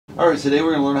Alright, today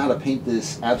we're going to learn how to paint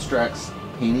this abstract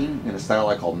painting in a style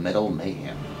I call Metal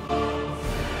Mayhem.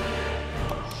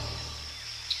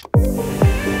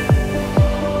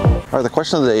 Alright, the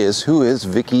question of the day is, who is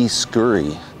Vicky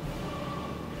Scurry?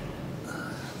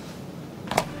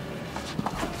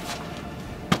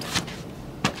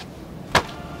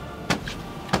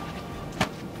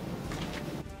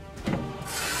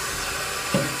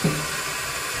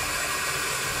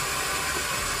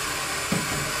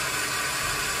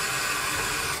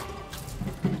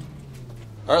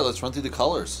 Alright, let's run through the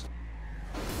colors.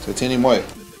 Titanium white,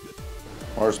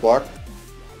 Mars black,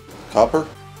 copper,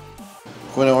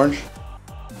 quin orange,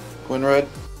 quin red,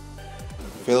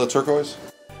 phthalo turquoise,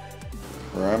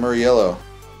 primer yellow.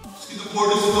 See the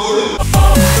party started.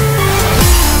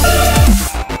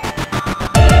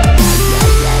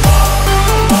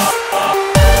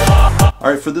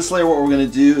 Alright, for this layer what we're going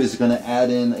to do is going to add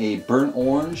in a burnt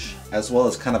orange as well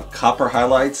as kind of copper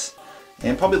highlights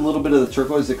and probably a little bit of the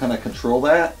turquoise to kind of control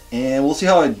that. And we'll see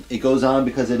how it goes on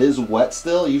because it is wet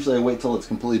still. Usually I wait till it's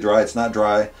completely dry. It's not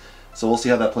dry, so we'll see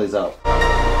how that plays out.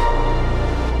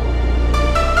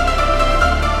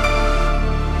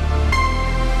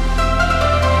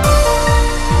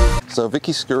 So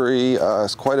Vicky Scurry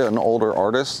is quite an older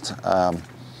artist. I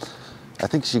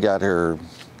think she got her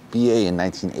BA in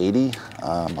 1980,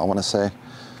 I want to say,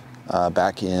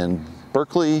 back in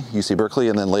Berkeley, UC Berkeley,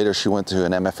 and then later she went to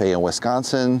an MFA in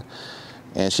Wisconsin,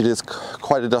 and she did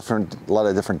quite a lot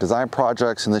of different design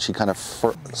projects, and then she kind of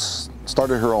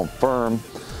started her own firm,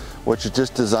 which is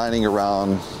just designing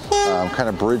around kind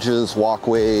of bridges,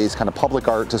 walkways, kind of public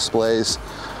art displays.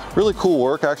 Really cool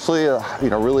work, actually. You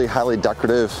know, really highly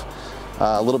decorative,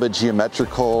 a little bit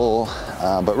geometrical,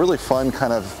 but really fun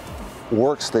kind of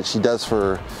works that she does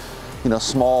for, you know,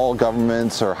 small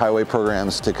governments or highway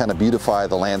programs to kind of beautify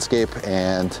the landscape.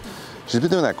 And she's been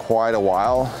doing that quite a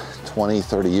while, 20,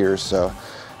 30 years, so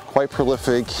quite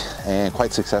prolific and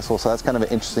quite successful. So that's kind of an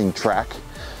interesting track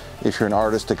if you're an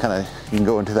artist to kind of, you can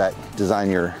go into that, design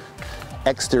your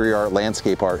exterior art,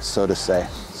 landscape art, so to say.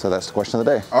 So that's the question of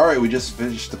the day. All right, we just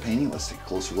finished the painting. Let's take a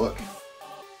closer look.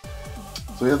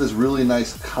 So we have this really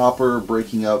nice copper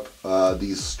breaking up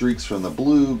these streaks from the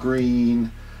blue,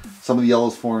 green, some of the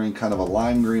yellows forming kind of a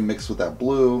lime green mixed with that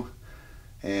blue.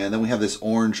 And then we have this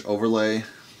orange overlay.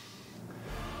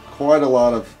 Quite a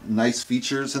lot of nice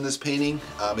features in this painting.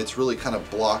 It's really kind of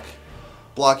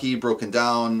blocky, broken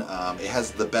down. It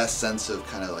has the best sense of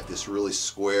kind of like this really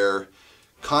square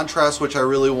contrast, which I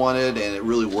really wanted, and it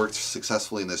really worked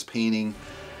successfully in this painting.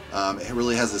 It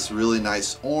really has this really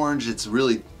nice orange. It's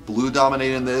really blue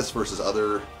dominated in this versus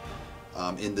other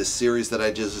in this series that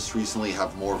I just recently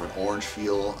have more of an orange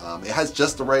feel. It has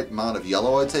just the right amount of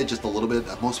yellow, I'd say, just a little bit.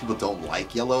 Most people don't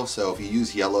like yellow, so if you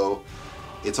use yellow,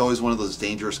 it's always one of those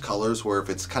dangerous colors where if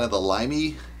it's kind of the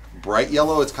limey, bright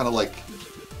yellow, it's kind of like,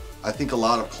 I think a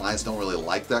lot of clients don't really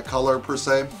like that color per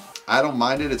se. I don't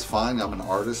mind it, it's fine. I'm an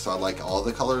artist, so I like all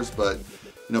the colors, but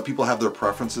you know, people have their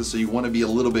preferences, so you want to be a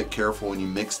little bit careful when you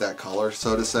mix that color,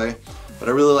 so to say. But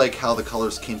I really like how the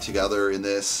colors came together in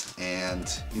this, and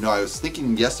you know, I was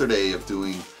thinking yesterday of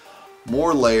doing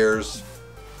more layers,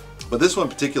 but this one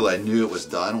in particular, I knew it was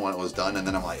done when it was done, and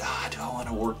then I'm like, do I want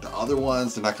to work the other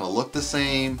ones? They're not going to look the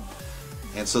same.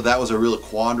 And so that was a real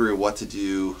quandary of what to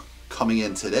do coming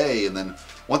in today, and then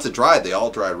once it dried, they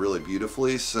all dried really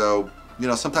beautifully. So, you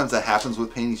know, sometimes that happens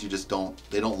with paintings,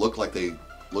 they don't look like they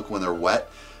look when they're wet,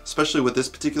 especially with this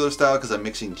particular style because I'm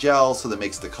mixing gel, so that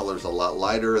makes the colors a lot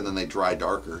lighter and then they dry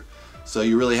darker. So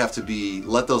you really have to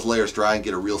let those layers dry and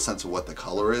get a real sense of what the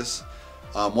color is.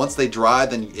 Once they dry,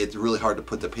 then it's really hard to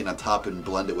put the paint on top and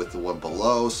blend it with the one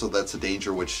below, so that's a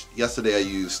danger, which yesterday I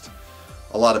used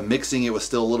a lot of mixing. It was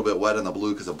still a little bit wet in the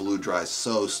blue because the blue dries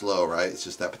so slow, right? It's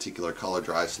just that particular color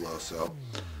dries slow. So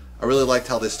I really liked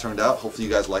how this turned out. Hopefully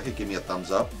you guys like it. Give me a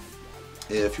thumbs up.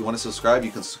 If you want to subscribe,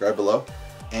 you can subscribe below.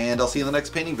 And I'll see you in the next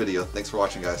painting video. Thanks for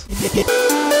watching, guys.